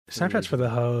Snapchat's for the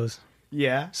hoes.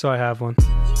 Yeah. So I have one.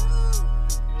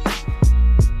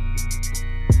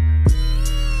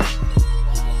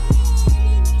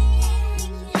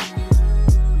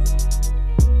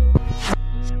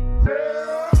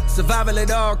 Survival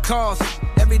at all costs.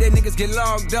 Everyday niggas get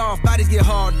logged off, bodies get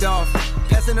hauled off.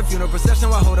 Passing the funeral procession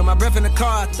while holding my breath in the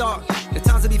car. I thought the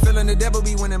times to be feeling the devil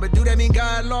be winning, but do that mean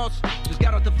God lost? Just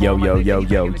got off the phone.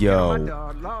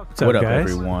 What up, guys?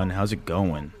 everyone? How's it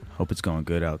going? Hope it's going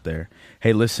good out there.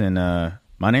 Hey, listen,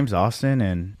 my name's Austin,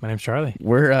 and My name's Charlie.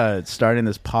 we're starting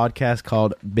this podcast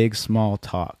called Big Small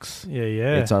Talks.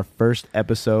 Yeah. It's our first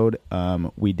episode.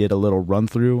 We did a little run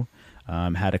through.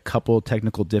 Had a couple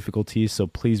technical difficulties, so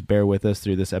please bear with us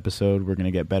through this episode. We're going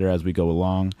to get better as we go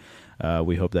along.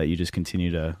 We hope that you just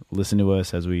continue to listen to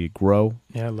us as we grow.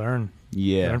 Yeah, learn.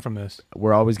 Yeah. Learn from this.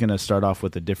 We're always going to start off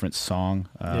with a different song.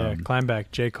 Climb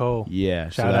back, J. Cole. Yeah.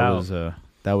 Shout out.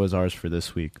 That was ours for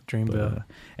this week. Dreamville. But,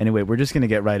 anyway, we're just going to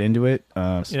get right into it.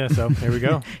 Yeah, so here we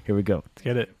go. Here we go. Let's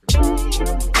get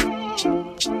it.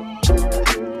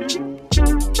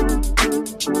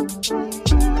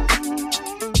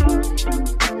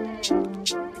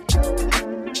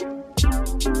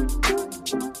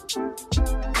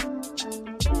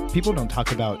 People don't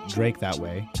talk about Drake that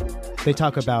way. They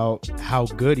talk about how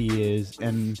good he is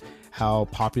and how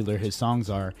popular his songs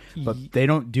are, but they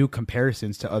don't do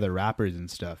comparisons to other rappers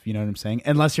and stuff. You know what I'm saying?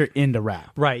 Unless you're into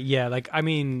rap. Right, yeah. Like, I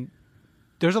mean,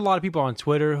 there's a lot of people on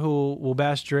Twitter who will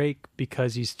bash Drake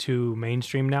because he's too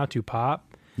mainstream now, too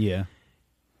pop. Yeah.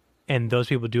 And those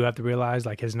people do have to realize,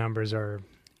 like, his numbers are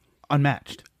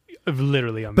Unmatched.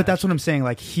 literally unmatched. But that's what I'm saying.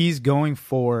 Like, he's going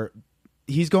for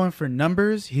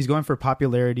numbers, he's going for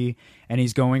popularity, and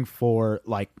he's going for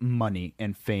like money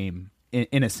and fame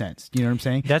in a sense. You know what I'm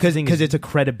saying? That's the thing Because is- it's a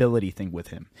credibility thing with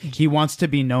him. He wants to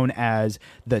be known as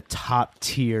the top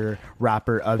tier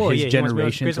rapper of his he wants to be the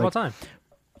generation. greatest of all time.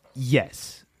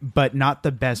 Yes, but not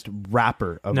the best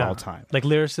rapper of No. all time. Like,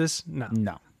 lyricist? No.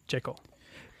 No. J. Cole.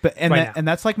 But Right now. and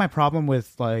that's like my problem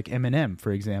with like Eminem,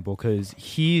 for example, because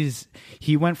he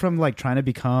went from like trying to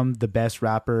become the best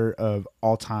rapper of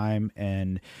all time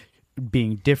and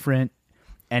being different,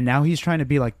 and now he's trying to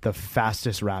be like the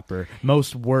fastest rapper,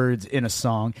 most words in a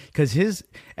song. Because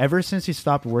ever since he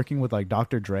stopped working with like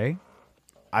Dr. Dre,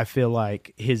 I feel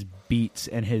like his beats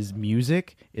and his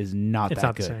music is not It's that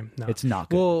not good. the same. No. It's not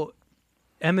good. Well,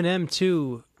 Eminem,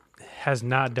 too, has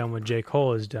not done what J.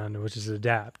 Cole has done, which is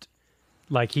adapt.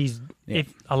 Like,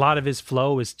 if a lot of his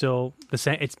flow is still the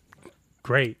same, it's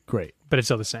great, Great. but it's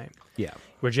still the same. Yeah.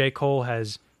 Where J. Cole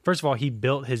has, first of all, he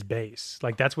built his base.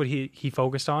 Like, that's what he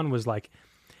focused on, was like,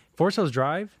 Forest Hills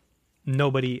Drive,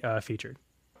 nobody featured.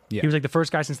 Yeah. He was like the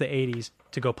first guy since the 80s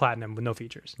to go platinum with no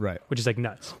features. Right. Which is like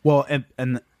nuts. Well,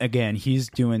 and again, he's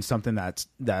doing something that's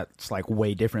like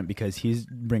way different because he's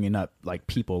bringing up like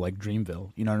people like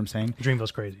Dreamville. You know what I'm saying?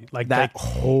 Dreamville's crazy. Like That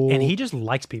whole. and he just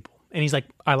likes people. And he's like,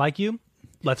 I like you.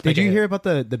 Let's Did make you a hit. hear about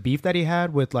the beef that he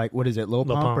had with like what is it, Lil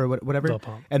Pump, Pump. or whatever? Lil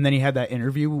Pump. And then he had that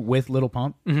interview with Lil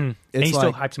Pump. Mm-hmm. And he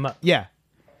still hypes him up. Yeah,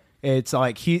 it's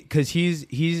like because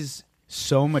he's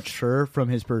so mature from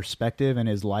his perspective and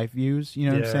his life views. You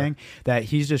know what I'm Yeah. saying? That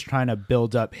he's just trying to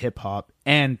build up hip hop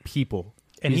and people.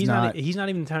 And he's not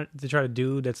even trying to try to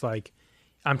do that's like,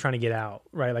 I'm trying to get out,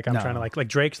 right? Like, I'm No. trying to like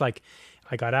Drake's like,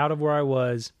 I got out of where I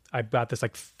was. I bought this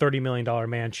like $30 million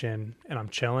mansion and I'm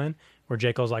chilling. Where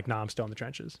J. Cole's like, nah, I'm still in the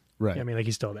trenches. Right. You know what I mean, like,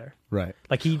 he's still there. right.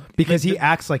 Like, Because he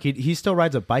acts like he still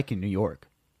rides a bike in New York.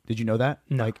 Did you know that?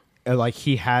 No. Like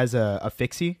he has a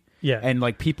fixie. Yeah. And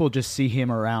like people just see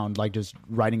him around like just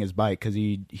riding his bike because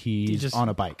he's just- on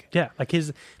a bike. Yeah, like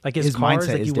his His cars,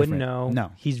 mindset like is you wouldn't different. know.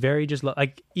 No. He's very just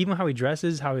like, even how he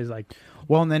dresses, how he's like,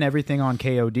 Well, and then everything on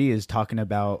KOD is talking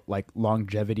about like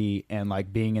longevity and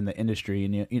like being in the industry.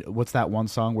 And you know, what's that one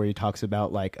song where he talks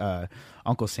about like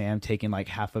Uncle Sam taking like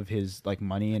half of his like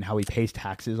money and how he pays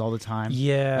taxes all the time?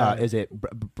 Yeah. Is it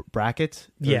brackets?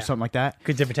 Or Yeah. something like that?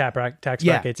 cause different tax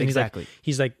Yeah, brackets. And exactly.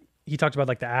 He's like, he talked about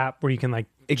like the app where you can like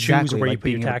choose Exactly, where you like put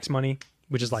your being able- tax money,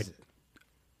 which is like,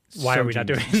 why So are we not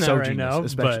genius. doing that So right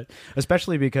genius, now?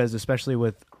 especially because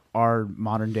with our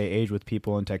modern day age with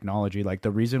people and technology, like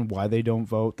the reason why they don't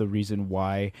vote, the reason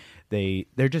why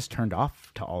they're just turned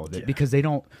off to all of it Yeah. because they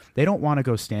don't want to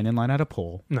go stand in line at a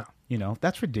poll. No. You know,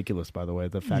 that's ridiculous, by the way,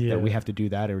 the fact Yeah. that we have to do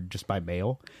that or just by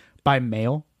mail. By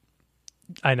mail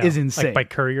I know. is insane. Like by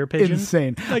courier pigeon.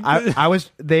 insane. Like-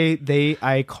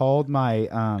 I called my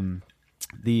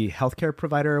the healthcare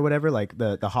provider or whatever, like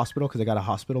the hospital, because I got a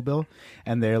hospital bill,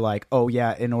 and they're like, oh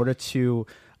yeah, in order to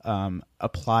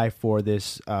apply for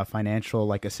this financial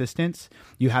like assistance,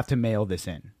 you have to mail this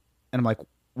in. And I'm like,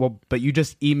 well, but you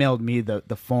just emailed me the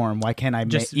form. Why can't I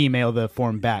email the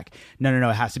form back? No.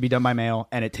 It has to be done by mail,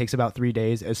 and it takes about 3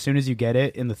 days. As soon as you get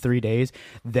it in the 3 days,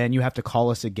 then you have to call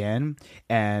us again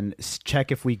and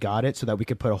check if we got it so that we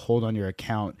could put a hold on your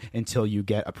account until you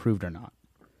get approved or not.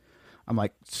 I'm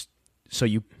like, so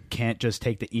you can't just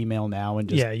take the email now and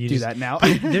just do that now?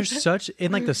 There's such,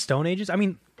 in like the Stone Ages, I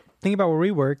mean, think about where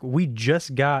we work. We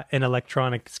just got an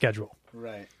electronic schedule.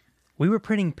 Right. We were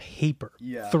printing paper.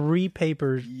 3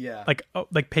 papers.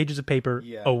 Like pages of paper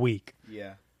a week.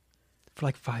 Yeah. For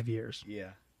like 5 years.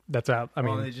 Yeah. That's out. I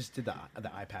mean, they just did the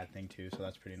iPad thing too, so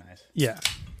that's pretty nice. Yeah.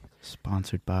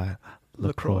 Sponsored by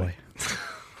LaCroix.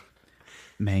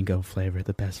 Mango flavor,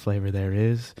 the best flavor there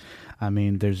is. I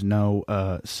mean, there's no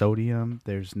sodium,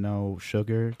 there's no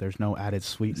sugar, there's no added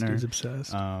sweetener. This dude's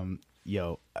obsessed.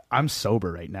 Yo, I'm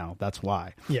sober right now. That's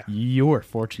why. Yeah. You're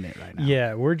fortunate right now.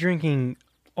 Yeah, we're drinking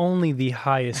only the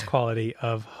highest quality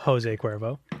of Jose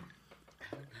Cuervo.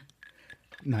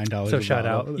 $9 So a shout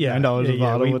bottle. out. Yeah. $9 a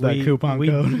bottle with that coupon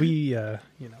code.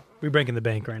 We're breaking the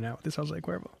bank right now with this Jose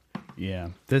Cuervo. Yeah.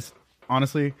 This,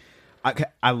 honestly,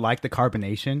 I like the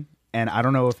carbonation, and I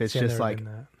don't know if it's just like,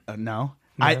 no.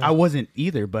 I wasn't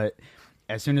either, but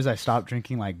as soon as I stopped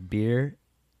drinking like beer,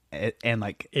 and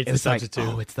like it's a substitute.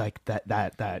 Like, it's like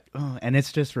that, and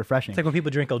it's just refreshing. It's like when people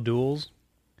drink O'Doul's,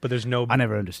 but there's no. I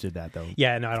never understood that though.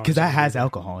 Yeah, no, I don't. Because that has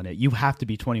alcohol in it. You have to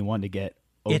be 21 to get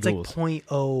O'Doul's. It's like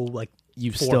 0.0, like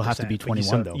you still have to be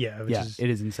 21 though. Yeah, it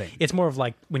is insane. It's more of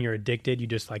like when you're addicted, you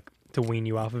just like to wean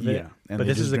you off of it. Yeah, but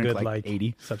this is a good like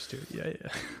 80 substitute. Yeah.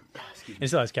 It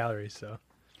still has calories, so.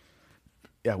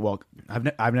 Yeah, well,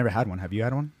 I've never had one. Have you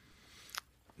had one?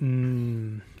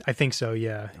 I think so.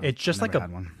 Yeah, it's just like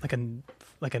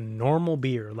a normal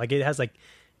beer. Like it has like,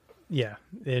 yeah.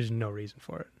 There's no reason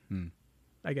for it.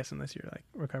 I guess unless you're like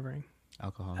recovering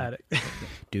alcohol addict.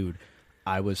 Dude,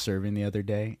 I was serving the other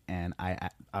day and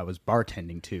I was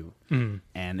bartending too,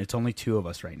 and it's only 2 of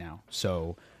us right now.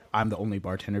 So I'm the only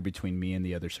bartender between me and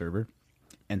the other server,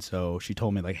 and so she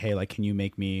told me like, hey, like, can you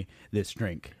make me this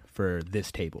drink for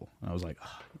this table? And I was like,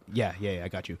 oh, yeah, I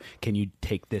got you. Can you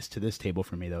take this to this table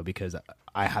for me though, because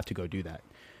I have to go do that.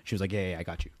 She was like, yeah, I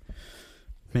got you.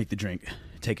 Make the drink,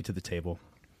 take it to the table.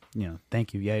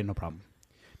 Thank you. Yeah, no problem.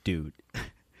 Dude,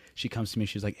 she comes to me.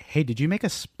 She's like, hey, did you make a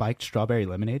spiked strawberry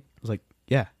lemonade? I was like,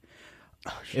 yeah.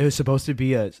 It was supposed to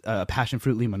be a passion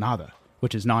fruit limonada,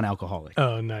 which is non-alcoholic.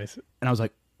 Oh, nice. And I was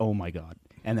like, oh my God.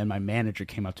 And then my manager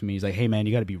came up to me. He's like, hey, man,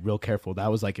 you got to be real careful.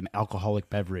 That was like an alcoholic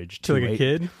beverage. To like a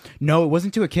kid? No, it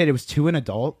wasn't to a kid. It was to an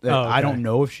adult. Oh, okay. I don't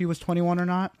know if she was 21 or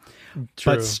not.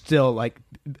 True. But still, like,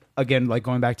 again, like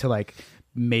going back to like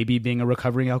maybe being a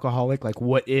recovering alcoholic, like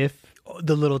what if...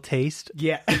 The little taste?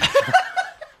 Yeah.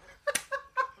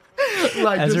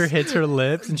 Like as her hits her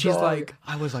lips and she's like,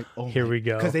 I was like, oh, here we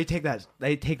go. Because they take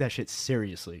that shit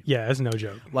seriously. Yeah, it's no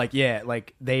joke. Like, yeah,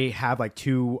 like they have like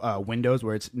 2 windows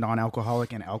where it's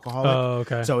non-alcoholic and alcoholic. Oh,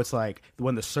 okay. So it's like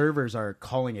when the servers are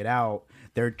calling it out,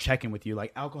 they're checking with you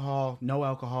like alcohol, no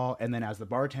alcohol, and then as the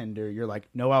bartender, you're like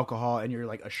no alcohol, and you're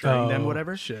like assuring them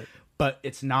whatever. Shit. But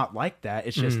it's not like that.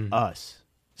 It's just us.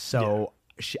 So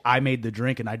I made the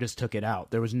drink and I just took it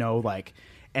out. There was no like.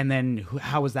 And then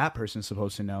how was that person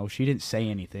supposed to know? She didn't say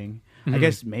anything. I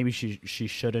guess maybe she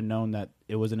should have known that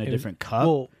it was in a different cup.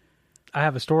 Well, I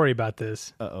have a story about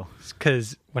this. Uh-oh.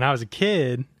 Because when I was a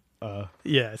kid, so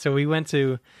we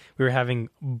were having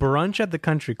brunch at the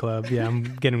country club. Yeah, I'm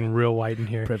getting real white in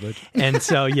here. Privilege. And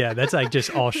so, yeah, that's like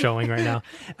just all showing right now.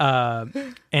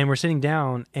 And we're sitting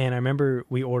down, and I remember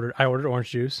I ordered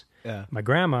orange juice. Yeah. My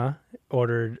grandma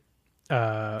ordered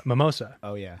mimosa.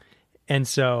 Oh, yeah. And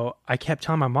so I kept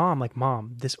telling my mom, like,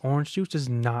 Mom, this orange juice does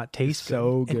not taste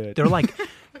so good. good. And they're like,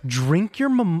 drink your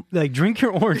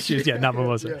orange juice. Yeah, not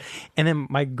mimosa. Yeah. And then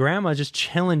my grandma just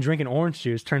chilling, drinking orange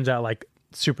juice. Turns out like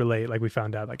super late, like we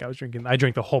found out, like I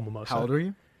drank the whole mimosa. How old were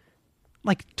you?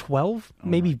 Like 12,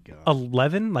 maybe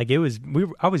 11. Like I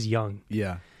was young.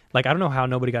 Yeah. Like, I don't know how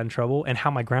nobody got in trouble and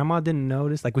how my grandma didn't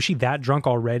notice. Like, was she that drunk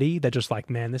already that just like,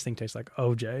 man, this thing tastes like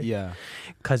OJ? Yeah.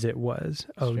 Because it was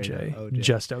OJ.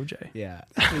 Just OJ. Yeah.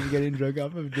 She was getting drunk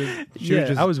off of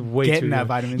just I was way getting too that young.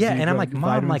 vitamin C. Yeah, and I'm like,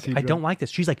 Mom, like, I don't like this.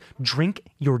 She's like, drink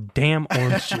your damn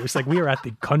orange juice. Like, we were at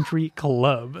the country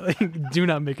club. Like, do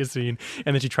not make a scene.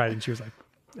 And then she tried it and she was like,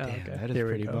 oh, damn, okay, that is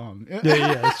pretty bomb.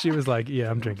 Yeah. She was like, yeah,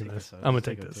 I'm drinking this. I'm going to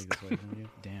take this.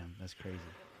 Damn, that's crazy.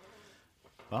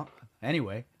 Well,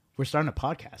 anyway. We're starting a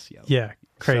podcast, yo. Yeah,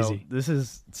 crazy. So this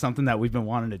is something that we've been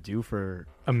wanting to do for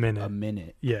a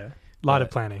minute. Yeah, a lot of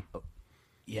planning.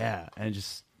 Yeah, and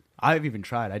I've even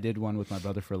tried. I did one with my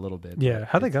brother for a little bit. Yeah,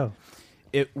 how'd that go?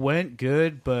 It went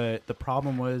good, but the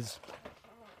problem was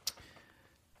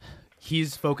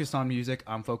he's focused on music,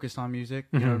 I'm focused on music,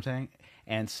 you know what I'm saying?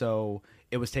 And so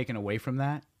it was taken away from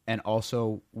that. And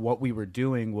also what we were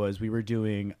doing was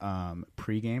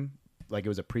pregame, like it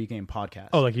was a pregame podcast.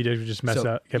 Oh, like you did just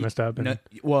get messed up? And...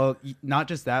 not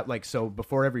just that, like, so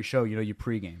before every show, you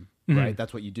pregame, right?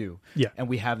 That's what you do. Yeah. And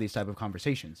we have these type of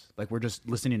conversations. Like we're just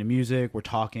listening to music, we're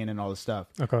talking and all this stuff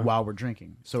while we're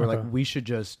drinking. So we're like, we should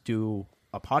just do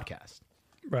a podcast.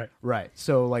 Right.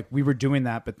 So like we were doing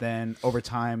that, but then over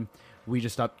time we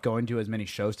just stopped going to as many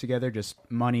shows together, just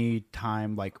money,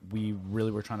 time. Like we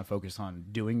really were trying to focus on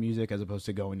doing music as opposed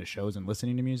to going to shows and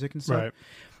listening to music and stuff. Right.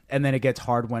 And then it gets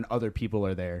hard when other people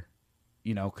are there,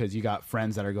 because you got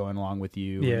friends that are going along with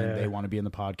you and then they want to be in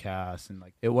the podcast. And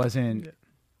like, it wasn't,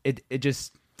 it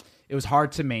was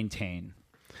hard to maintain,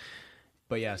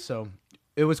 but yeah, so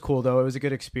it was cool though. It was a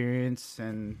good experience.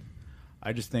 And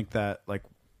I just think that like,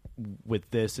 with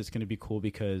this it's going to be cool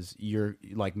because you're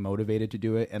like motivated to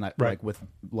do it, and like with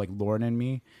like Lauren and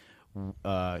me,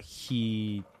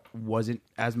 he wasn't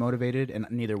as motivated and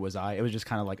neither was I. It was just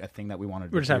kind of like a thing that we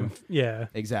wanted to do.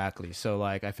 Exactly. So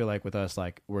like I feel like with us,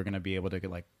 like we're going to be able to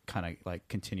like kind of like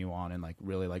continue on and like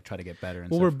really like try to get better and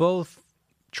stuff. We're both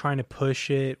trying to push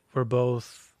it.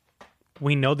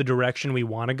 We know the direction we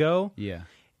want to go. Yeah.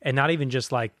 And not even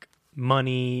just like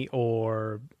money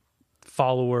or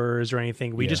followers or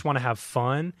anything. We just want to have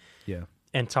fun. Yeah.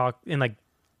 And talk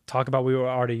about we were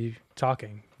already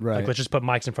talking. Right. Like let's just put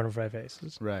mics in front of our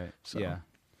faces. Right. So. Yeah.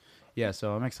 Yeah,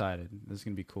 so I'm excited. This is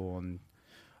going to be cool, and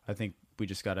I think we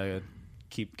just got to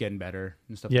keep getting better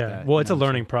and stuff like that. Yeah, well, it's a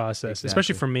learning process,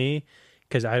 especially for me,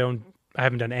 because I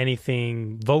haven't done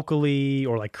anything vocally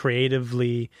or like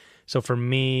creatively. So for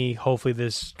me, hopefully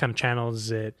this kind of channels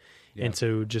it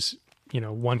into just,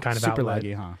 one kind of super outlet.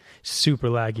 Laggy, huh? Super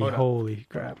laggy. Holy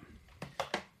crap.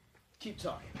 Keep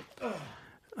talking.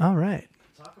 All right.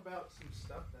 Talk about some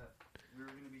stuff that we were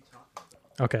going to be talking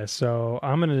about. Okay, so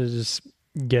I'm going to just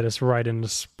get us right into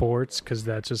sports because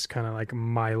that's just kind of like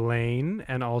my lane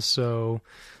and also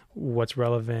what's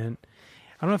relevant.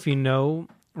 I don't know if you know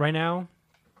right now,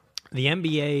 the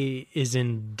NBA is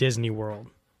in Disney World.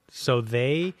 So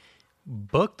they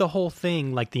booked the whole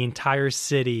thing, like the entire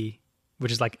city,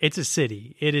 which is like, it's a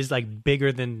city. It is like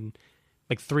bigger than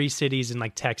like 3 cities in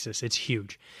like Texas. It's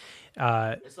huge.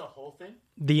 It's the whole thing?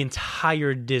 The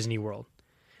entire Disney World.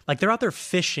 Like they're out there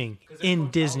fishing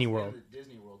in Disney World.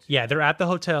 Yeah, they're at the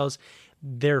hotels.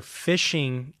 They're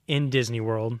fishing in Disney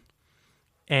World,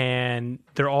 and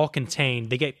they're all contained.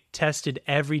 They get tested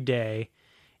every day.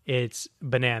 It's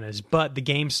bananas. But the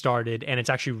game started, and it's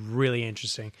actually really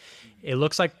interesting. It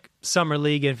looks like Summer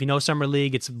League, and if you know Summer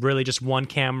League, it's really just one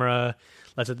camera.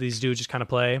 Let's let these dudes just kind of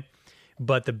play.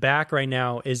 But the back right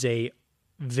now is a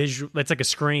visual. It's like a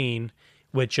screen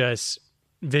with just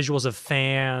visuals of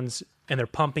fans, and they're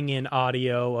pumping in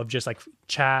audio of just like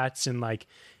chats and like,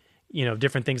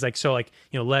 different things like, so like,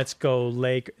 let's go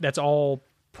Lake, that's all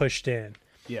pushed in.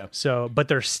 Yeah. So, but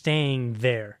they're staying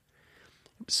there.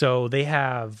 So they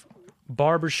have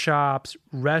barbershops,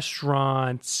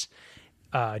 restaurants,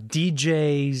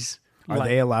 DJs. Are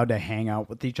they allowed to hang out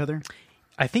with each other?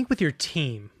 I think with your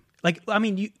team. Like, I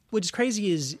mean, what's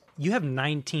crazy is you have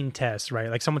 19 tests, right?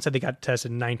 Like someone said they got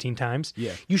tested 19 times.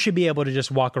 Yeah. You should be able to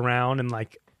just walk around and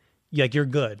like you're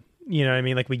good. You know what I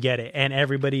mean? Like we get it. And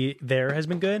everybody there has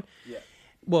been good. Yeah.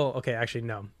 Well, okay, actually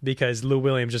no, because Lou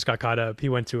Williams just got caught up. He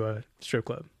went to a strip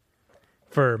club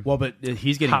for but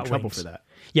he's getting in trouble wings. for that.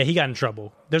 Yeah, he got in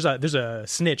trouble. There's a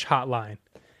snitch hotline.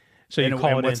 So you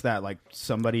call it what's in. that? Like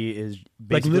somebody is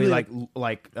basically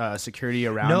like security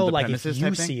around the like premises if you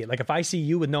type thing? see it, like if I see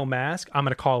you with no mask, I'm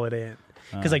gonna call it in.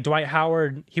 Because like Dwight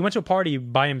Howard, he went to a party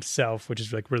by himself, which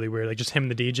is like really weird. Like just him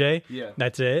and the DJ. Yeah.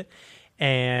 That's it.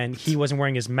 And he wasn't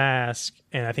wearing his mask,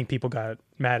 and I think people got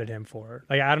mad at him for it.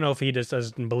 Like I don't know if he just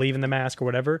doesn't believe in the mask or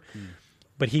whatever,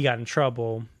 but he got in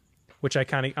trouble. Which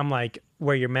I'm like,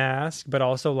 wear your mask, but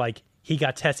also like he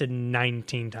got tested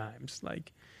 19 times,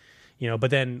 like,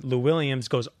 But then Lou Williams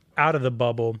goes out of the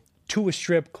bubble to a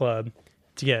strip club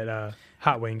to get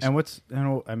hot wings. And what's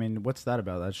that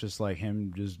about? That's just like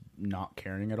him just not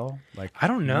caring at all. Like I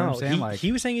don't know. What I'm saying?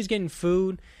 He was saying he's getting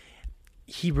food.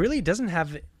 He really doesn't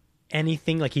have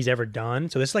anything like he's ever done.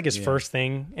 So this is like his first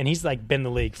thing, and he's like been in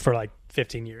the league for like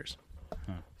 15 years.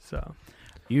 So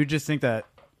you just think that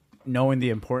knowing the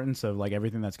importance of like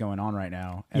everything that's going on right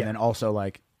now, and then also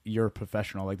like you're a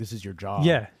professional, like this is your job.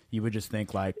 Yeah, you would just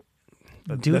think like,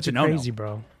 dudes are crazy,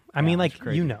 bro. I mean, like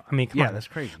I mean, come on. That's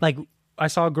crazy. Like I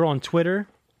saw a girl on Twitter,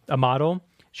 a model.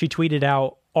 She tweeted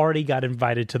out, "Already got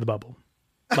invited to the bubble."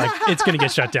 Like it's gonna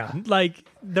get shut down. Like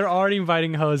they're already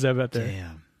inviting hoes up there.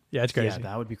 Damn. Yeah, it's crazy. Yeah,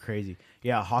 that would be crazy.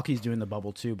 Yeah, hockey's doing the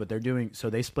bubble too, but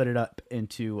they split it up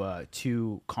into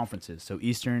 2 conferences. So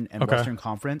Eastern and Western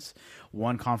Conference.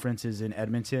 One conference is in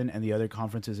Edmonton and the other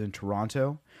conference is in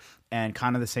Toronto. And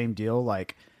kind of the same deal,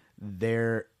 like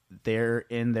they're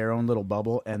in their own little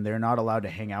bubble and they're not allowed to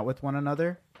hang out with one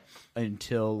another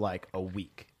until like a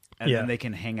week. And then they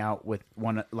can hang out with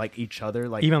each other,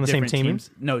 like even on the same team.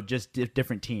 Teams. No, just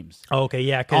different teams. Oh, okay,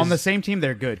 yeah. On the same team,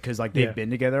 they're good because like they've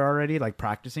been together already, like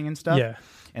practicing and stuff. Yeah,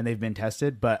 and they've been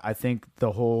tested. But I think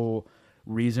the whole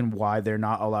reason why they're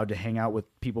not allowed to hang out with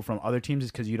people from other teams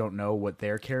is because you don't know what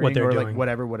they're carrying, what they're or doing. like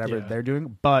whatever they're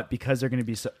doing. But because they're going to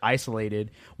be so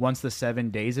isolated, once the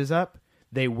 7 days is up,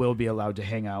 they will be allowed to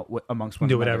hang out amongst one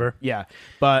another. Do whatever. Yeah.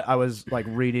 But I was like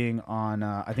reading on,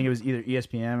 I think it was either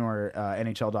ESPN or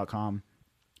NHL.com.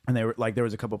 And they were like, there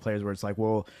was a couple of players where it's like,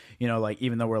 well, you know, like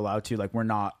even though we're allowed to, like we're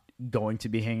not going to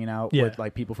be hanging out with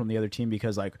like people from the other team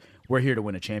because like we're here to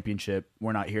win a championship.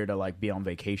 We're not here to like be on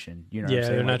vacation. You know what I'm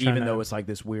saying? Like, even though it's like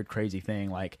this weird, crazy thing,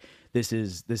 like this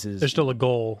is there's still a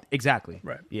goal. Exactly.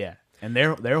 Right. Yeah. And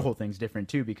their whole thing's different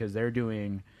too because they're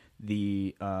doing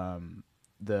the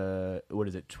what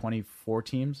is it, 24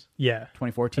 teams? Yeah,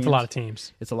 24 teams. It's a lot of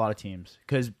teams. It's a lot of teams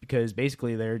because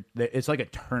basically they're it's like a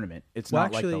tournament. It's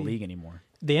not like the league anymore.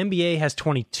 The NBA has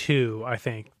 22, I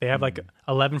think. They have like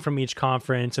 11 from each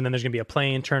conference, and then there's going to be a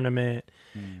play-in tournament.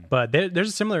 But there's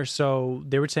a similar. So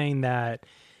they were saying that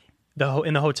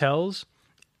in the hotels,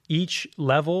 each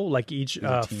level, like each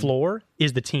floor,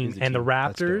 is the team, and the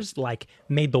Raptors like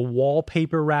made the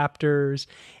wallpaper Raptors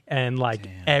and like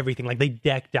everything. Like they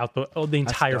decked out the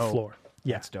entire floor.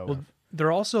 Yeah, that's dope. Well,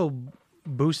 they're also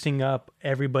boosting up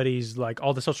everybody's like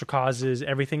all the social causes,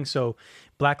 everything. So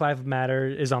Black Lives Matter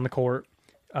is on the court.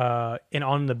 And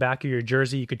on the back of your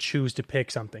jersey, you could choose to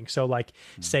pick something. So, like,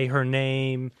 say her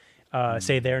name,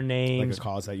 say their names. Like a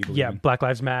cause that you believe in. Black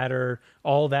Lives Matter.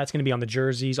 All that's going to be on the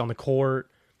jerseys, on the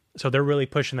court. So they're really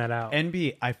pushing that out.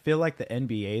 I feel like the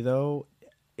NBA, though,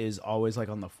 is always, like,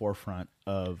 on the forefront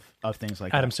of things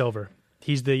like Adam that. Silver.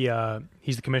 He's the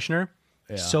commissioner.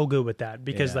 Yeah. So good with that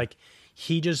because, like,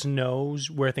 he just knows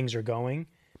where things are going.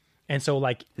 And so,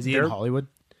 like... Is he in Hollywood?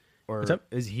 Or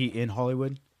is he in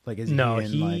Hollywood? Like, is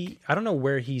I don't know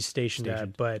where he's stationed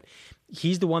at, but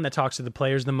he's the one that talks to the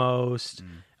players the most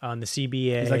on the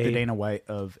CBA. He's like the Dana White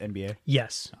of NBA.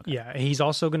 Yes, okay. Yeah. He's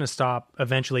also going to stop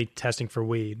eventually testing for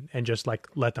weed and just like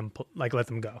let them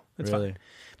go. It's really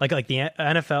fine. Like the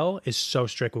NFL is so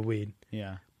strict with weed.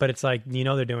 Yeah, but it's like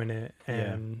they're doing it,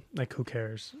 and like who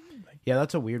cares? Like, yeah,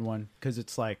 that's a weird one because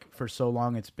it's like for so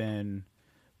long it's been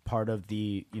part of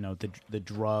the the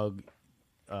drug.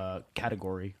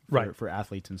 Category for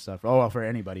athletes and stuff. Oh, well, for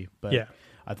anybody. But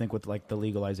I think with like the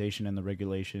legalization and the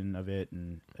regulation of it,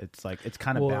 and it's like it's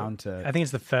kind of bound to. I think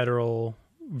it's the federal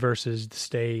versus the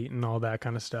state and all that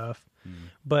kind of stuff.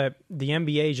 But the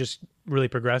NBA is just really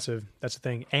progressive. That's the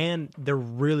thing, and they're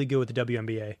really good with the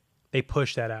WNBA. They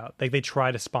push that out. Like they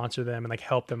try to sponsor them and like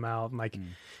help them out. And like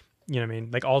you know what I mean.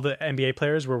 Like all the NBA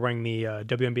players were wearing the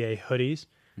WNBA hoodies.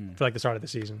 For like the start of the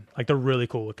season, like they're really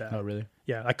cool with that. Oh, really?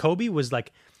 Yeah, like Kobe was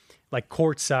like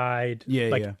courtside,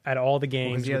 at all the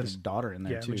games. Well, he had his daughter in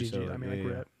there too. Gigi, so, I mean,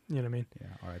 rip, you know what I mean? Yeah,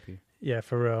 R.I.P. Yeah,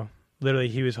 for real. Literally,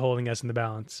 he was holding us in the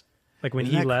balance. Like when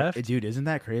he left, dude, isn't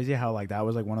that crazy? How like that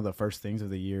was like one of the first things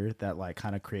of the year that like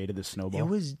kind of created the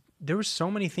snowball. There were so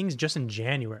many things just in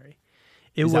January.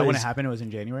 Is that when it happened? It was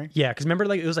in January. Yeah, because remember,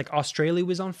 like it was like Australia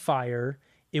was on fire.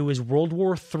 It was World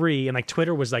War III, and like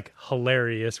Twitter was like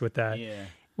hilarious with that. Yeah.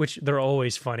 Which they're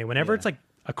always funny. Whenever it's like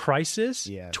a crisis,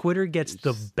 Twitter gets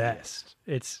the best.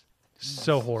 It's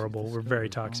so horrible. We're very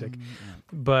toxic.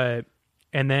 But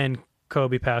and then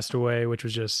Kobe passed away, which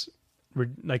was just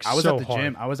like I was so at the hard.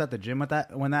 gym. I was at the gym with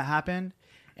that when that happened,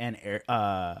 and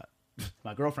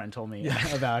my girlfriend told me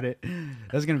about it.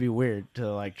 That's gonna be weird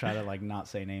to like try to like not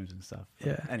say names and stuff.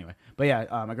 But anyway, but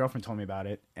yeah, my girlfriend told me about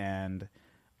it, and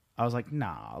I was like,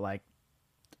 nah, like.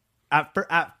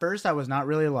 At first, I was not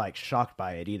really like shocked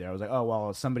by it either. I was like, oh,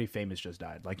 well, somebody famous just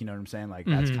died. Like, you know what I'm saying? Like,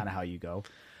 that's kind of how you go.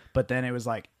 But then it was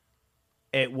like,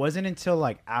 it wasn't until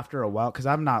like after a while, because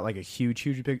I'm not like a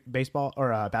huge big baseball or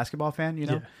basketball fan, you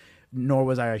know? Yeah. Nor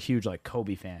was I a huge like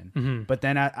Kobe fan. But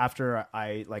then after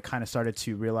I like kind of started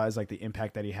to realize like the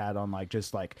impact that he had on like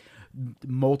just like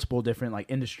multiple different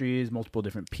like industries, multiple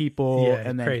different people,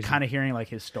 and then kind of hearing like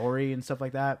his story and stuff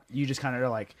like that, you just kind of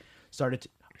like started to.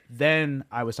 Then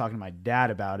I was talking to my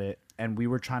dad about it, and we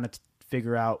were trying to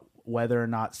figure out whether or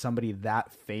not somebody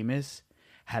that famous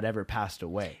had ever passed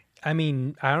away. I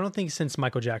mean, I don't think since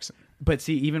Michael Jackson. But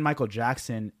see, even Michael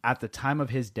Jackson, at the time of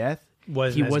his death,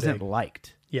 he wasn't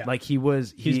liked. Yeah. Like he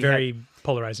was... He's very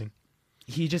polarizing.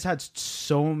 he just had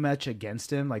so much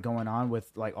against him, like going on with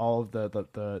like all of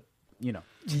the you know.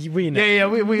 We know. Yeah,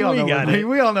 we all know. got it.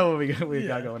 We all know what we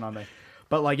got going on there.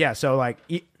 But like, yeah, so like,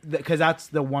 because that's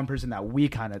the one person that we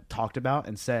kind of talked about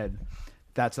and said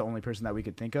that's the only person that we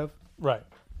could think of. Right.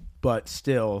 But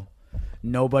still,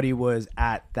 nobody was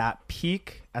at that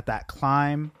peak, at that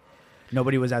climb.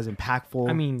 Nobody was as impactful.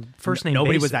 I mean, first name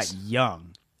Nobody basis. was that young.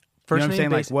 First You know what I'm name saying?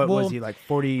 Like, basis. what Well, was he, like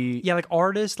 40? Yeah, like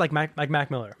artists like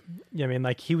Mac Miller. Yeah, I mean,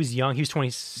 like he was young. He was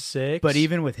 26. But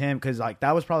even with him, because like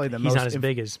that was probably the he's most not as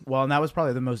big as. well, and that was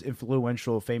probably the most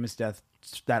influential famous death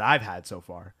that I've had so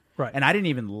far. Right. And I didn't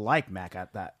even like Mac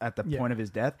at the Yeah. point of his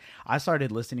death. I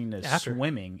started listening to After.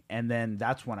 Swimming, and then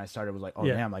that's when I started was like, oh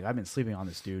Yeah. damn, like I've been sleeping on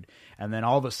this dude. And then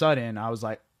all of a sudden, I was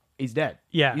like, he's dead.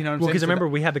 Yeah, you know what I'm well, saying? because So remember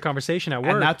we had the conversation at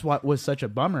work. and that's what was such a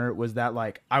bummer was that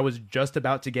like I was just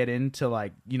about to get into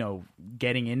like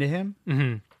getting into him,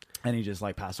 and he just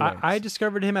like passed away. I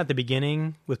discovered him at the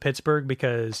beginning with Pittsburgh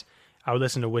because I would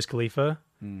listen to Wiz Khalifa.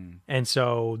 And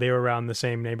so they were around the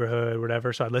same neighborhood,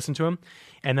 whatever. So I listened to him,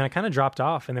 and then I kind of dropped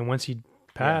off. And then once he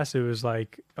passed, it was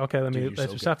like, okay, let me you're let so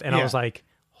some stuff. good. And I Yeah. was like,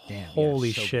 Damn, yeah,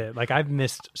 holy so shit! Like I've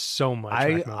missed so much.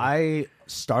 Mac Miller. I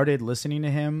started listening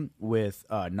to him with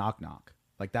Knock Knock.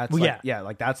 Like that's Well, like, yeah.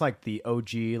 like that's like the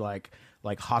OG like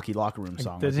hockey locker room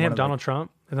song. Doesn't Like, he have one of Donald Trump?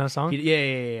 Isn't that a song?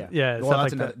 Yeah. Yeah, Well, stuff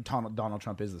that's like another, Donald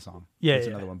Trump is the song. Yeah, That's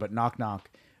yeah. another one. But Knock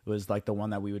Knock was like the one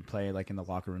that we would play like in the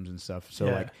locker rooms and stuff. So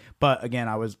Yeah. like, but again,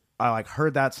 I like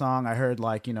heard that song. I heard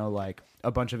like like a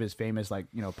bunch of his famous like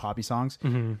poppy songs.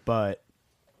 Mm-hmm. But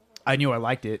I knew I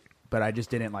liked it. But I just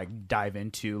didn't like dive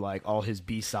into like all his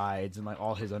B-sides and like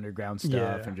all his underground stuff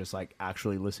Yeah. and just like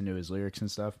actually listen to his lyrics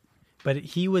and stuff. But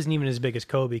he wasn't even as big as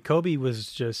Kobe. Kobe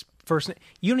was just first.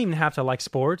 You don't even have to like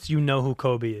sports. You know who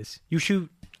Kobe is. You shoot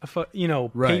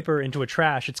Right. paper into a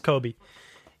trash. It's Kobe.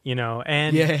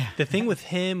 And Yeah. the thing with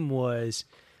him was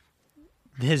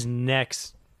his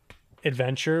next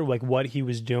adventure, like what he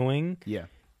was doing, Yeah.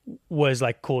 was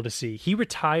like cool to see. He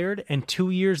retired and 2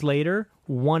 years later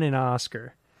won an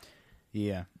Oscar.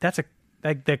 Yeah. That's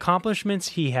like the accomplishments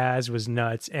he has was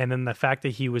nuts, and then the fact that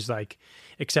he was like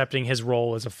accepting his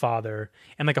role as a father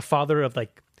and like a father of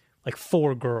like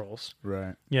 4 girls.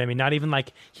 Right. I mean, not even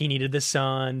like he needed the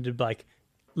son to like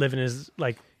live in his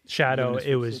like shadow.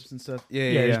 It was and stuff.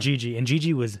 it was Gigi, and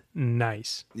Gigi was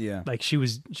nice. Yeah. Like she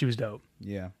was dope.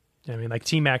 Yeah. I mean, like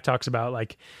T-Mac talks about,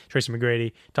 like Tracy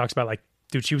McGrady talks about, like,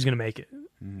 dude, she was gonna make it.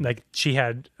 Like she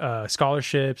had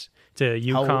scholarships to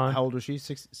UConn. How old was she?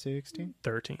 16?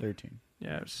 13. 13.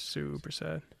 Yeah, it was super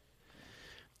sad.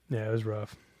 Yeah, it was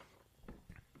rough.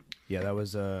 Yeah, that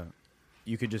was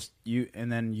you could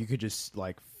just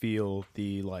like feel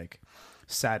the like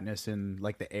sadness in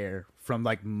like the air from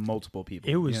like multiple people.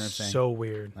 It was You know what I'm saying? so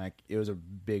weird. like it was a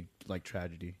big like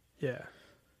tragedy. Yeah.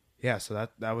 Yeah, so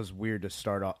that was weird to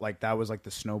start off. Like that was like the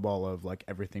snowball of like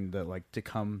everything that like to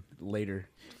come later.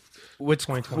 What's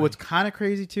 2020. kind of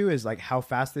crazy too is like how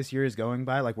fast this year is going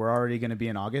by. Like we're already going to be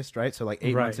in August, right? So like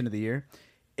 8 Right. months into the year,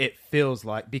 it feels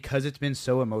like because it's been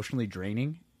so emotionally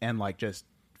draining and like just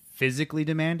physically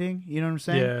demanding. You know what I'm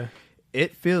saying? Yeah.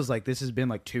 It feels like this has been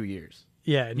like 2 years.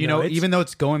 Yeah. You no, know, it's- even though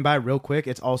it's going by real quick,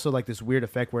 it's also like this weird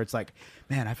effect where it's like,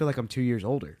 man, I feel like I'm 2 years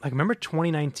older. like, remember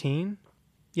 2019?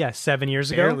 Yeah, 7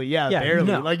 years ago. Barely, barely.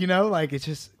 no. Like like it's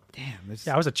just damn. This,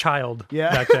 Yeah, I was a child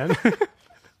Yeah. back then.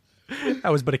 I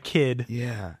was but a kid.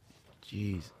 yeah.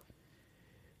 Jeez.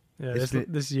 Yeah, It's been-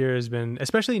 this year has been,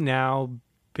 especially now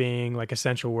being like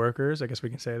essential workers. I guess we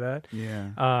can say that.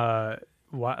 Yeah.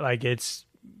 Like it's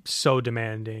so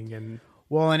demanding and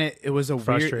Well, and it was a weird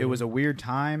Frustrating. it was a weird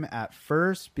time at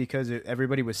first because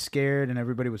everybody was scared and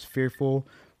everybody was fearful.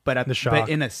 But The shock. but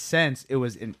in a sense, it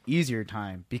was an easier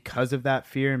time because of that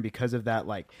fear and because of that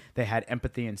like they had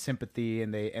empathy and sympathy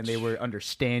and they were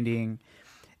understanding.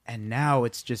 And now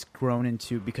it's just grown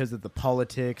into because of the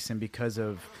politics and because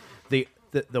of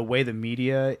the way the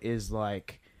media is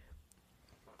like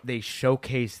they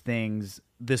showcase things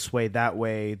this way, that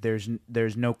way. There's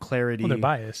no clarity. well, they're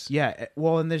biased. Yeah,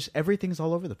 well, and there's everything's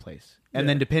all over the place. And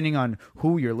then depending on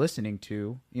who you're listening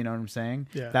to, you know what I'm saying?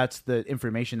 Yeah. That's the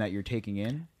information that you're taking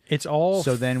in. It's all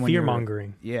So then when fear you're-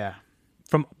 mongering Yeah,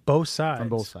 from both sides. from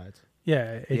both sides.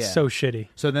 Yeah, it's Yeah. so shitty.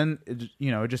 So then, it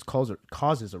just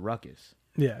causes a ruckus,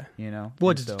 Yeah. you know? Well,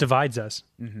 it And just so- divides us.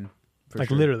 for Like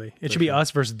sure. literally, it For should be sure.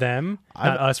 us versus them,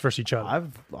 not us versus each other.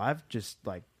 I've just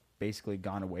like basically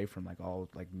gone away from like all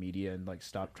like media and like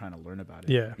stopped trying to learn about it.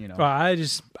 Yeah. You know? Well,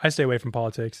 I stay away from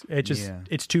politics. It just Yeah.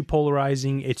 it's too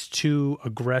polarizing, it's too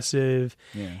aggressive,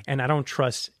 Yeah. and I don't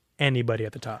trust anybody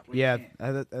at the top. Yeah,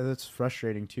 that's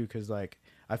frustrating too because like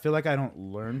I feel like I don't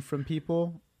learn from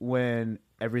people when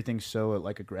everything's so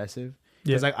like aggressive.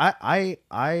 Because like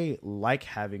I like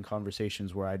having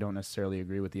conversations where I don't necessarily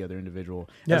agree with the other individual.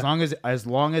 Yeah. As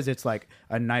long as it's like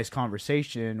a nice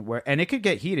conversation where, and it could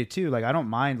get heated too. Like I don't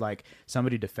mind like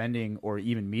somebody defending or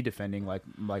even me defending like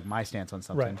my stance on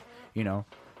something, Right. you know.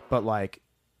 But like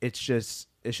it's just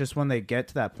when they get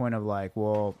to that point of like,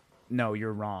 well, no,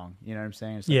 you're wrong. You know what I'm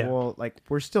saying? It's like, Yeah. well, like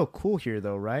we're still cool here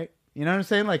though, right? You know what I'm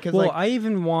saying? Like, 'cause Well, like, I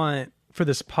even want for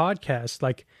this podcast,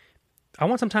 like, I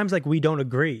want sometimes like we don't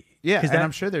agree. yeah, 'Cause and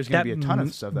I'm sure there's going to be a ton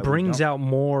of stuff that brings we don't. out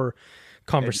more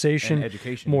conversation, and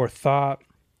education. more thought,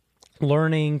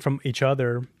 learning from each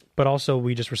other, but also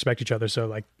we just respect each other. So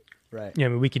like, Right. yeah, I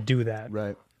mean, we could do that.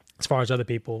 Right. As far as other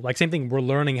people, like same thing, we're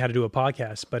learning how to do a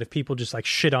podcast, but if people just like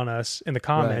shit on us in the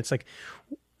comments, like,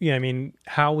 you know, I mean,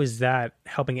 how is that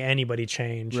helping anybody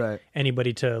change, Right.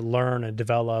 anybody to learn and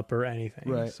develop or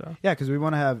anything? Right. So Yeah, because we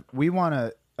want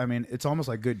to. I mean, it's almost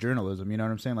like good journalism. You know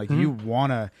what I'm saying? Like you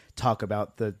want to talk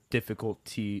about the difficult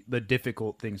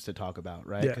things to talk about,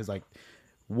 right? Yeah. Because like,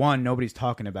 one, nobody's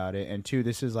talking about it, and two,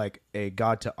 this is like a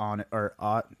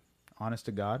honest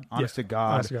to God Honest to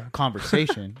God.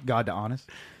 conversation. God to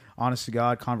honest to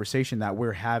God conversation that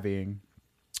we're having,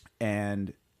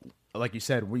 and like you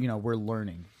said, we're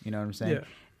learning. You know what I'm saying? Yeah.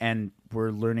 And we're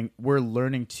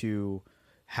learning to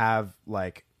have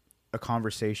like a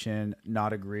conversation,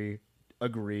 not agree,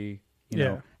 you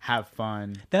know, have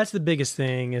fun. that's the biggest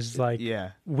thing is like,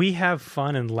 Yeah. we have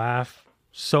fun and laugh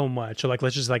so much. So like,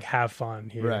 let's just like have fun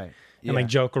here. Right. And like Yeah.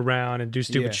 joke around and do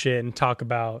stupid Yeah. shit and talk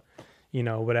about, you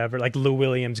know, whatever. Like Lou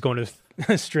Williams going to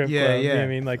a strip Yeah, club. You know yeah. what I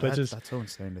mean? Like, let's just, that's so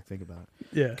insane to think about.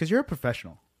 yeah. Because you're a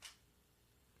professional.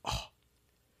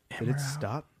 Did we're it out.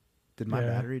 stop? Did my Yeah.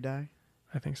 battery die?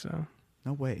 I think so.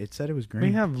 No way. It said it was green.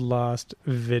 We have lost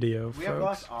video, We folks. have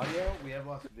lost audio. We have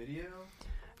lost video.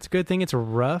 It's a good thing it's a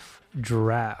rough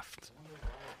draft.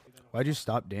 Why'd you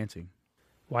stop dancing?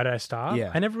 Why did I stop?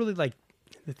 Yeah. I never really like,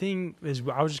 the thing is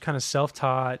I was just kind of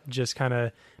self-taught, just kind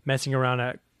of messing around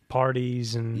at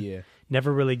parties and Yeah.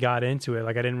 never really got into it.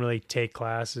 Like I didn't really take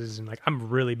classes and like I'm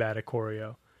really bad at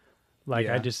choreo. Like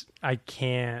Yeah. I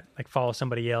can't like follow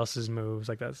somebody else's moves.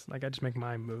 Like that's like I just make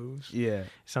my moves. Yeah. It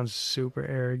sounds super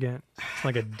arrogant. It's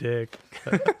like a dick.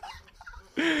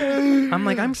 I'm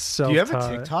like I'm self-taught. Do you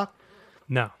have a TikTok?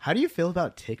 No, How do you feel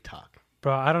about TikTok?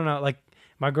 bro. I don't know. Like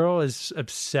my girl is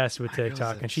obsessed with My girl's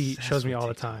TikTok, and she obsessed shows me with all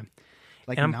the TikTok. time.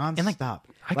 Like And nonstop. and, like,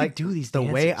 I could do these the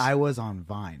way dances. I was on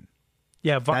Vine.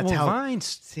 Yeah, That's well, how- Vine's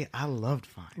See, I loved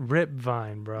Vine. rip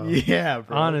Vine, bro. Yeah,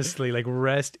 bro. Honestly, like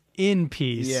rest in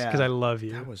peace Yeah. because I love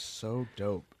you. That was so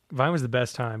dope. Vine was the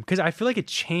best time because I feel like it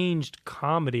changed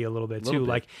comedy a little bit too. Little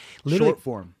bit. Like literally,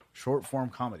 short form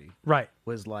comedy right?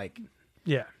 was like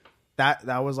Yeah, that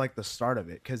was like the start of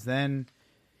it. Because then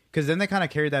they kind of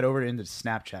carried that over into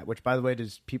Snapchat. Which, by the way,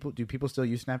 do people still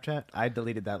use Snapchat? I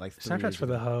deleted that like 3 Snapchat's years for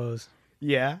the ago. hoes,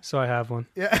 Yeah. so I have one.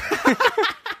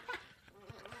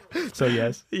 So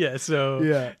yes. Yeah, so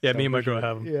Yeah. yeah. So Me and my for girl sure.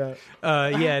 have them.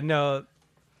 Yeah. Yeah, no.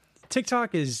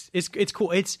 TikTok it's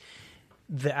cool. It's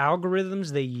the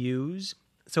algorithms they use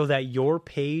so that your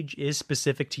page is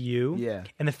specific to you. Yeah.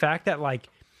 And the fact that like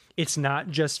it's not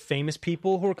just famous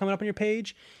people who are coming up on your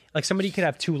page. Like somebody could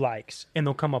have 2 likes and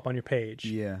they'll come up on your page.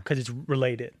 Yeah. Because it's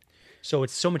related. So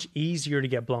it's so much easier to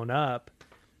get blown up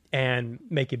and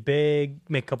make it big,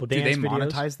 make a couple Do dance they videos.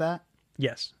 monetize that?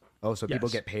 Yes. Oh, so people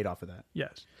Yes. get paid off of that.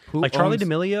 Yes. Who like Charlie owns-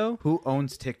 D'Amelio. Who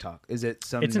owns TikTok? Is it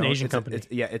some? It's an Asian company.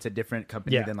 It's a different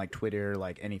company Yeah. than like Twitter,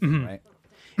 like anything, right?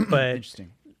 But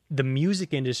Interesting. the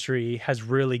music industry has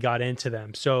really got into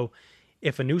them. So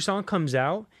if a new song comes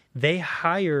out, they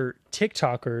hire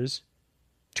TikTokers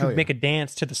to Oh, yeah. make a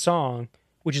dance to the song,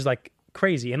 which is like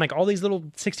crazy. And like all these little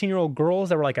 16-year-old girls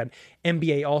that were like an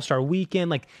NBA All-Star weekend,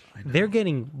 like they're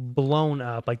getting blown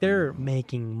up. Like they're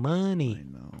making money. I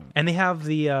know. And they have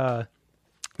they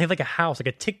have like a house, like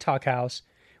a TikTok house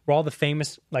where all the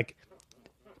famous like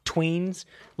tweens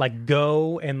like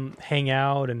go and hang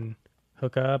out and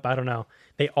hook up. I don't know.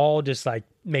 They all just like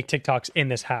make TikToks in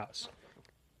this house.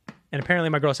 And apparently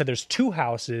my girl said there's 2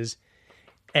 houses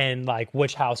and like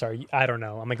which house are you? I don't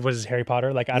know. I'm like, what is this, Harry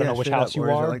Potter? Like I don't know which straight house up. you Or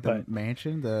is it are, like but the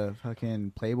mansion, the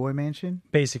fucking Playboy mansion,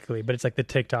 basically, but it's like the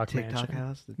TikTok TikTok mansion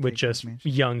house, the with TikTok just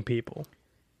mansion. young people.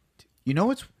 You know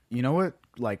what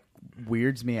like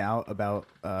weirds me out about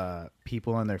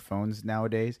people on their phones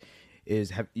nowadays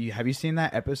is have you seen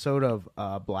that episode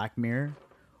of Black Mirror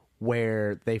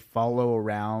where they follow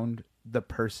around the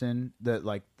person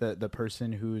the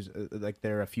person who's like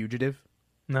they're a fugitive?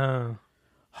 No.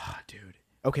 Ah, dude.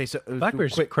 Okay, so Black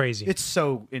Mirror's crazy. It's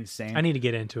so insane. I need to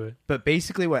get into it. But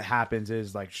basically, what happens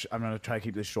is like I'm gonna try to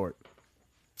keep this short.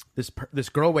 This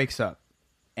girl wakes up,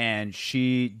 and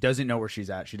she doesn't know where she's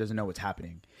at. She doesn't know what's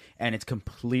happening, and it's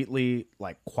completely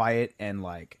like quiet and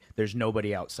like there's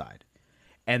nobody outside.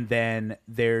 And then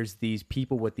there's these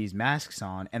people with these masks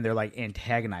on, and they're like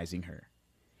antagonizing her.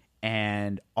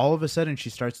 And all of a sudden, she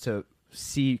starts to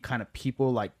see kind of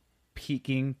people like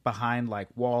peeking behind like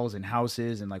walls and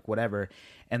houses and like whatever,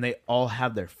 and they all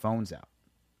have their phones out,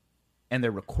 and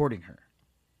they're recording her.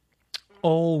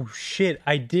 Oh shit!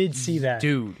 I did see that,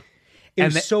 Dude. It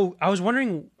And was so. I was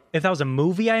wondering if that was a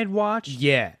movie I had watched.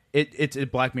 Yeah, it's a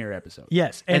Black Mirror episode.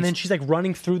 Yes, and then she's like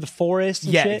running through the forest.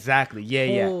 And Yeah, shit. exactly.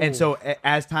 Yeah. Oh. And so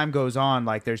as time goes on,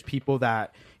 like there's people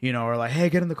that, you know, are like, hey,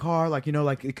 get in the car. Like, you know,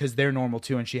 like because they're normal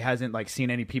too. And she hasn't like seen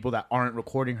any people that aren't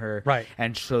recording her. Right.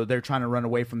 And so they're trying to run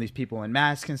away from these people in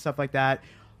masks and stuff like that.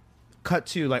 Cut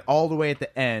to like all the way at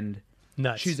the end.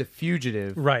 Nuts. She's a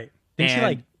fugitive. Right.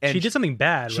 Then she did something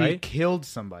bad, She right? killed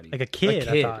somebody. Like a kid,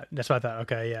 I thought. That's what I thought.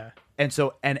 Okay, yeah. And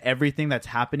so, and everything that's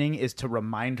happening is to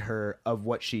remind her of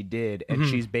what she did. And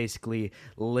she's basically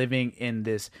living in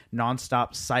this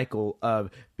nonstop cycle of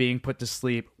being put to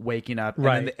sleep, waking up,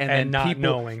 Right, and and not people,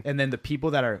 knowing. And then the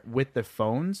people that are with the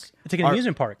phones, It's like an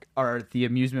amusement park. are the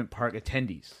amusement park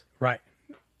attendees. Right.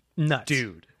 Nuts.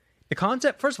 Dude, The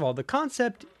concept, first of all,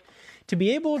 to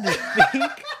be able to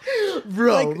think,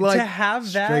 bro, like to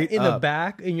have that straight in the up.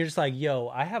 back, and you're just like, yo,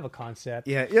 I have a concept.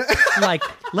 Yeah. Like,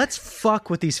 let's fuck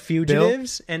with these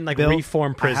fugitives and like Bill,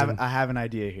 reform prison. I have an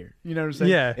idea here. You know what I'm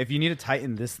saying? Yeah. If you need to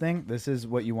tighten this thing, this is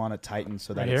what you want to tighten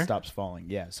so that Right it here? stops falling.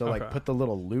 Yeah. So like Okay. put the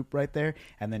little loop right there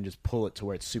and then just pull it to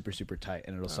where it's super, super tight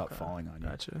and it'll stop falling on you.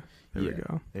 Gotcha. There we Yeah. go.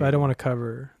 There But you I don't go. want to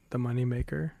cover the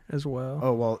moneymaker as well.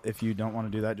 Oh, well, if you don't want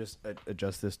to do that, just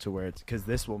adjust this to where it's, because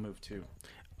this will move too.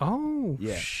 Oh,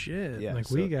 Yeah. shit. Yeah. Like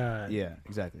so- we got, Yeah,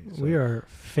 exactly. So we are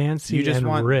fancy you just and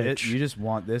want rich. you just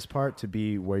want this part to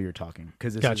be where you're talking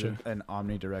because this Gotcha. is an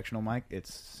omnidirectional mic.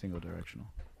 It's single directional.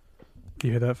 Do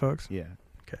you hear that, folks? Yeah.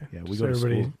 Okay. Yeah. We Just go to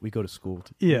everybody- school. We go to school.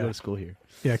 Yeah. We go to school here.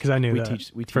 Yeah, because I knew We that.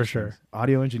 teach. We teach for things. sure.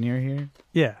 Audio engineer here.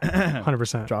 Yeah,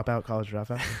 100%. Dropout. College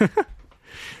dropout.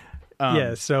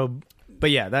 Yeah. So But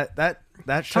yeah,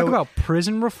 that show. talk about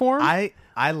prison reform.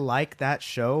 I like that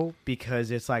show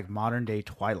because it's like modern day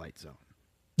Twilight Zone.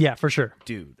 Yeah, for sure.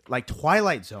 Dude, like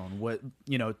Twilight Zone, what,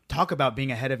 you know, talk about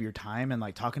being ahead of your time and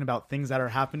like talking about things that are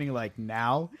happening like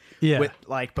now. Yeah. With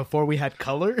like before we had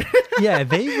color. Yeah,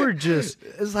 they were just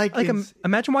It's like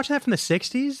imagine watching that from the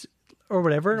 60s or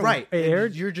whatever. right. It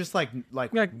aired. You're just like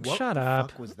Like, what shut the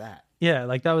up. fuck was that? Yeah,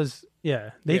 like that was,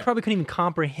 yeah. They Yeah. probably couldn't even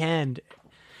comprehend.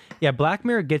 Yeah, Black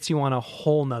Mirror gets you on a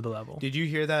whole nother level. Did you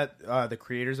hear that the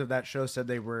creators of that show said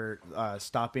they were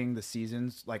stopping the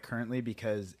seasons like currently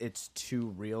because it's too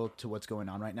real to what's going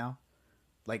on right now?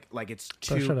 Like it's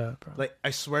Bro, too shut up, bro. like I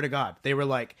swear to God. They were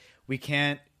like, we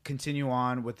can't continue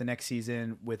on with the next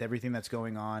season with everything that's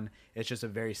going on. It's just a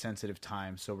very sensitive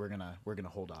time, so we're gonna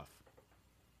hold off.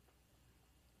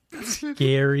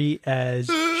 Scary as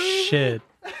shit.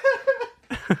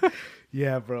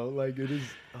 Yeah, bro. Like it is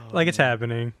Like it's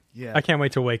happening. Yeah. I can't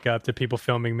wait to wake up to people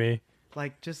filming me.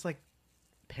 like just like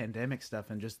pandemic stuff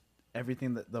and just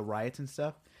everything, the riots and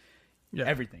stuff. Yeah.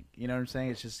 Everything. You know what I'm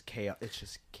saying? It's just chaos. It's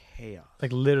just chaos.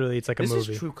 Like literally, it's like a This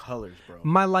movie. is True Colors, bro.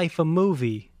 My Life a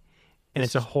Movie, and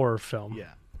it's a horror film.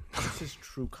 Yeah. This is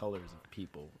True Colors of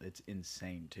people. It's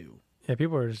insane too. Yeah,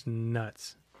 people are just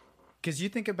nuts. Because you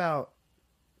think about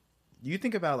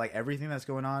like everything that's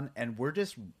going on, and we're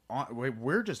just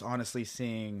honestly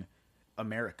seeing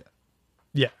America.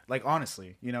 Yeah, Like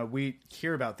honestly, you know, we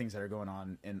hear about things that are going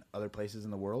on in other places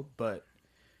in the world, but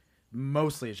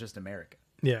mostly it's just America.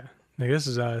 yeah. Like this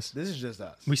is us. This is just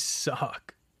us. We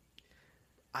suck.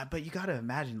 But you got to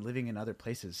imagine living in other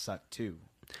places suck too.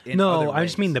 in other No, I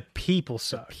just ways. mean the people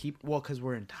suck. Well, because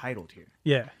we're entitled here.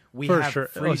 Yeah, We for have sure.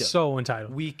 freedom. Oh, so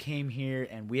entitled. We came here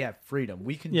and we have freedom.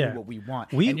 We can Yeah. do what we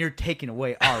want. We- and you're taking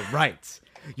away our rights.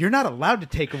 You're not allowed to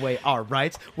take away our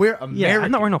rights. We're American. Yeah,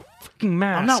 I'm not wearing a fucking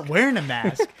mask. I'm not wearing a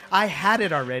mask. I had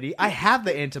it already. I have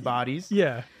the antibodies.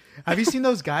 Yeah. Have you seen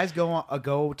those guys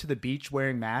go to the beach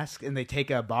wearing masks and they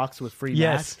take a box with free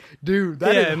Yes. masks? Dude,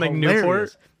 that is Yeah, in, like, hilarious.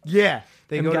 Newport. Yeah.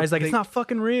 They And go the to- guy's like, they- it's not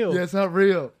fucking real. Yeah, it's not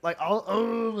real. Like,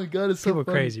 oh my god, it's so People are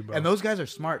funny. crazy, bro. And those guys are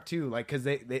smart too, like, because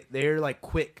they're like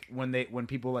quick when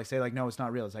people like say like, no, it's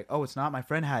not real. It's like, oh, it's not. My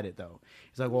friend had it though.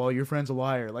 He's like, well, your friend's a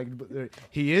liar. Like,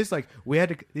 he is. Like, we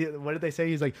had to. What did they say?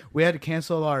 He's like, we had to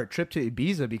cancel our trip to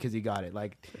Ibiza because he got it.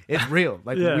 Like, it's real.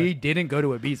 Like, Yeah. we didn't go to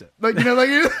Ibiza. Like, you know,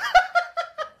 like.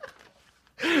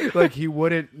 Like he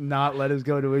wouldn't not let us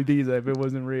go to Ibiza if it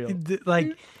wasn't real.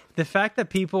 Like the fact that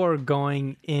people are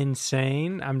going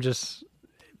insane.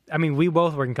 We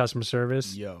both work in customer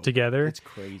service Yo, together. it's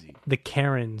crazy. The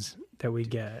Karens that we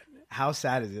get. how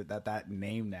sad is it that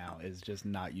name now is just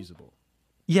not usable?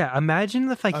 Yeah,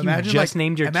 imagine if you just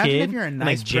named your imagine kid if you're a nice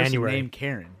like person January. named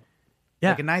Karen. Yeah.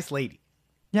 Like a nice lady.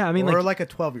 Yeah, I mean, or like a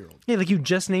 12-year-old. Yeah, like you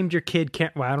just named your kid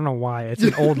Karen. Well, I don't know why. It's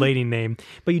an old lady name.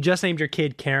 But you just named your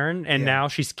kid Karen, and now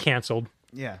she's canceled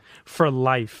Yeah. for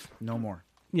life. No more.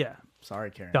 Yeah.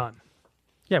 Sorry, Karen. Done.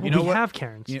 Yeah, well, we have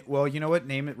Karens. You know what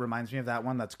name it reminds me of that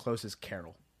one that's closest?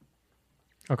 Carol.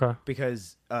 Okay.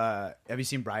 Because have you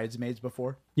seen Bridesmaids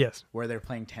before? Yes. Where they're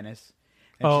playing tennis.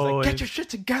 And she's like, get your shit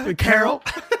together, Carol.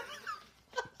 Carol.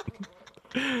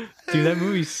 Dude, that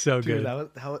movie's so Dude, good.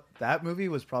 that movie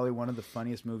was probably one of the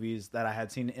funniest movies that I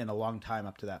had seen in a long time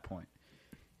up to that point.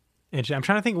 I'm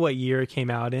trying to think what year it came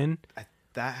out in.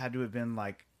 That had to have been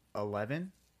like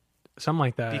 11. Something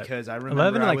like that. Because I remember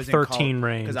 11 to I like was 13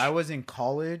 range. Because I was in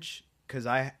college. Because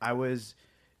I was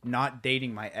not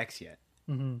dating my ex yet.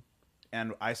 Mm-hmm.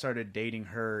 And I started dating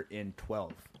her in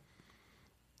 12.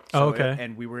 So okay.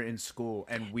 And we were in school,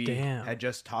 and we had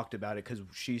just talked about it because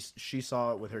she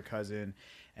saw it with her cousin,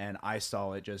 and I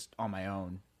saw it just on my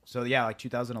own. So yeah, like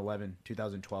 2011,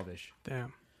 2012-ish.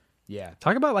 Damn. Yeah.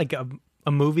 Talk about like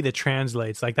a movie that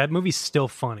translates. Like that movie's still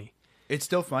funny. It's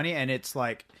still funny, and it's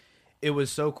like it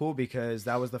was so cool because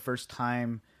that was the first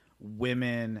time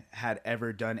women had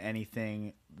ever done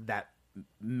anything that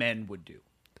men would do.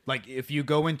 Like if you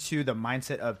go into the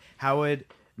mindset of how would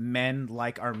men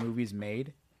like our movies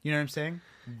made, you know what I'm saying?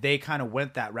 They kind of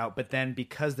went that route, but then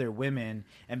because they're women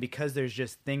and because there's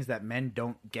just things that men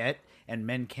don't get and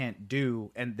men can't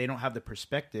do and they don't have the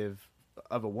perspective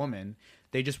of a woman,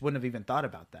 they just wouldn't have even thought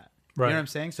about that. Right. You know what I'm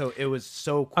saying? So it was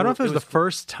so cool. I don't know if it was the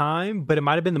first time, but it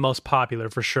might have been the most popular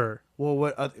for sure. Well,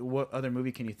 what other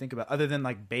movie can you think about other than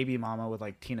like Baby Mama with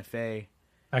like Tina Fey?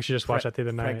 I actually just watched that the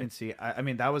other night. Pregnancy. I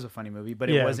mean, that was a funny movie, but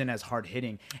it wasn't as hard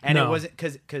hitting, and it wasn't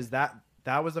because that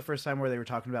was the first time where they were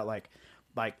talking about like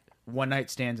one night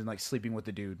stands and like sleeping with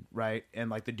the dude, right? And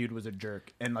like the dude was a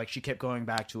jerk, and like she kept going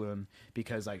back to him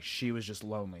because like she was just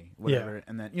lonely, whatever. Yeah.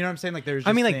 And then you know what I'm saying? Like there's,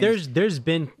 just like there's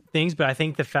been things, but I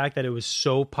think the fact that it was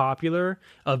so popular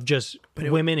of just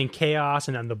women and chaos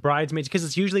and the Bridesmaids, because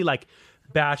it's usually like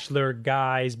bachelor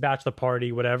guys, bachelor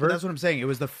party, whatever. But that's what I'm saying. It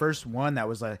was the first one that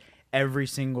was like. Every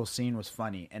single scene was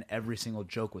funny, and every single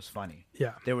joke was funny.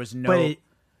 Yeah, there was no,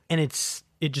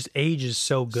 it just ages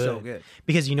so good. So good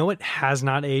because you know what has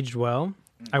not aged well.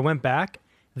 I went back,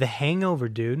 The Hangover,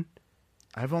 dude.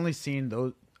 I've only seen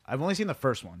the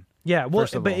first one. Yeah, well,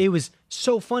 but it was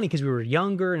so funny because we were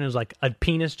younger, and it was like a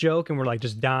penis joke, and we're like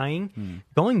just dying.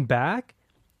 Going back,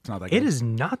 it's not that good. It is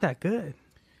not that good.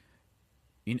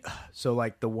 So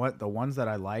like the ones that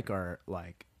I like are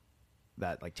like.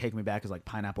 That like take me back is like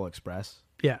Pineapple Express.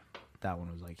 Yeah, that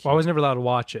one was like. Well, I was never allowed to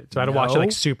watch it, so I had to watch it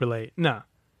like super late. No,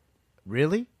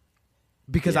 really,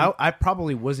 because I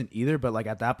probably wasn't either. But like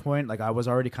at that point, like I was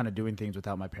already kind of doing things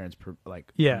without my parents'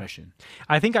 permission.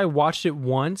 I think I watched it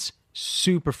once,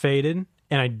 super faded,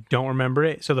 and I don't remember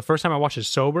it. So the first time I watched it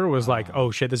sober was like, oh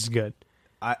shit, this is good.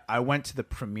 I went to the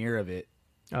premiere of it.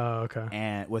 Oh, okay.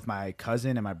 And with my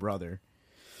cousin and my brother,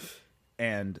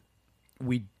 and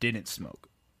we didn't smoke.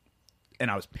 And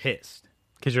I was pissed.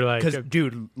 Because you're like... Because,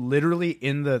 dude, literally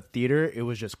in the theater, it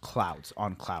was just clouds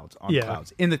on clouds on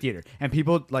clouds in the theater. And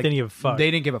people, like... Didn't give a fuck. They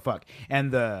didn't give a fuck.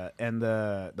 And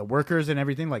the workers and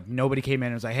everything, like, nobody came in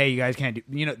and was like, hey, you guys can't do...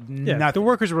 You know, nothing. The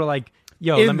workers were like,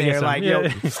 yo, let me get some. Like, yo,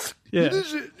 this is good.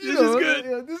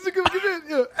 Yeah, this is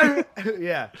good.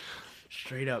 Yeah.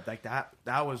 Straight up. Like,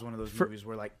 that was one of those movies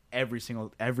where, like, every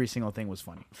single thing was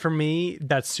funny. For me,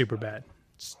 that's Superbad.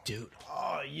 Dude,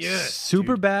 oh yeah,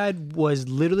 Superbad was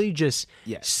literally just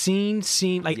scene,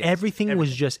 like everything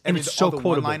was just, and it's so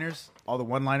quotable. All the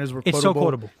one-liners were quotable. It's so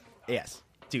quotable. Yes,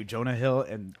 dude, Jonah Hill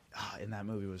and in that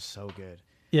movie was so good.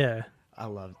 Yeah, I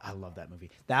love that movie.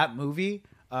 That movie,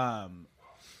 I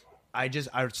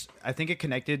think it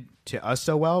connected to us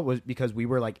so well was because we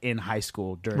were like in high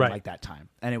school during like that time,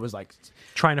 and it was like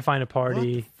trying to find a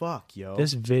party. What the fuck, yo,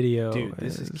 this video, dude,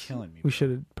 this is killing me. We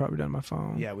should have probably done my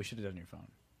phone. Yeah, we should have done your phone.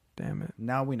 Damn it.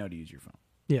 Now we know to use your phone.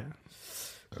 Yeah.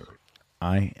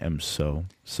 I am so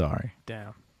sorry.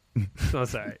 Damn. So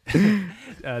sorry.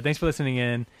 Thanks for listening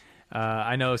in.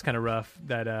 I know it's kind of rough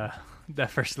that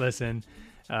first listen.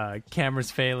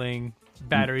 Camera's failing.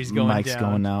 Battery's going Mike's down.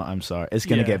 going out. I'm sorry. It's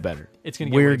gonna get better. It's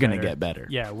gonna get We're way gonna better. get better.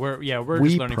 Yeah, we're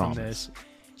just learning promise. from this.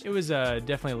 It was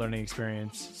definitely a learning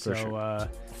experience. For so sure.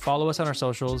 Follow us on our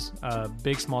socials.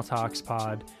 Big Small Talks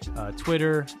Pod,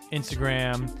 Twitter,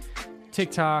 Instagram,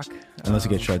 TikTok. Unless it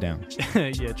gets shut down.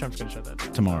 Yeah, Trump's gonna shut that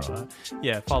down Tomorrow.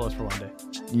 So, follow us for one day.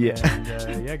 Yeah.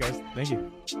 And, yeah, guys. Thank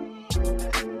you.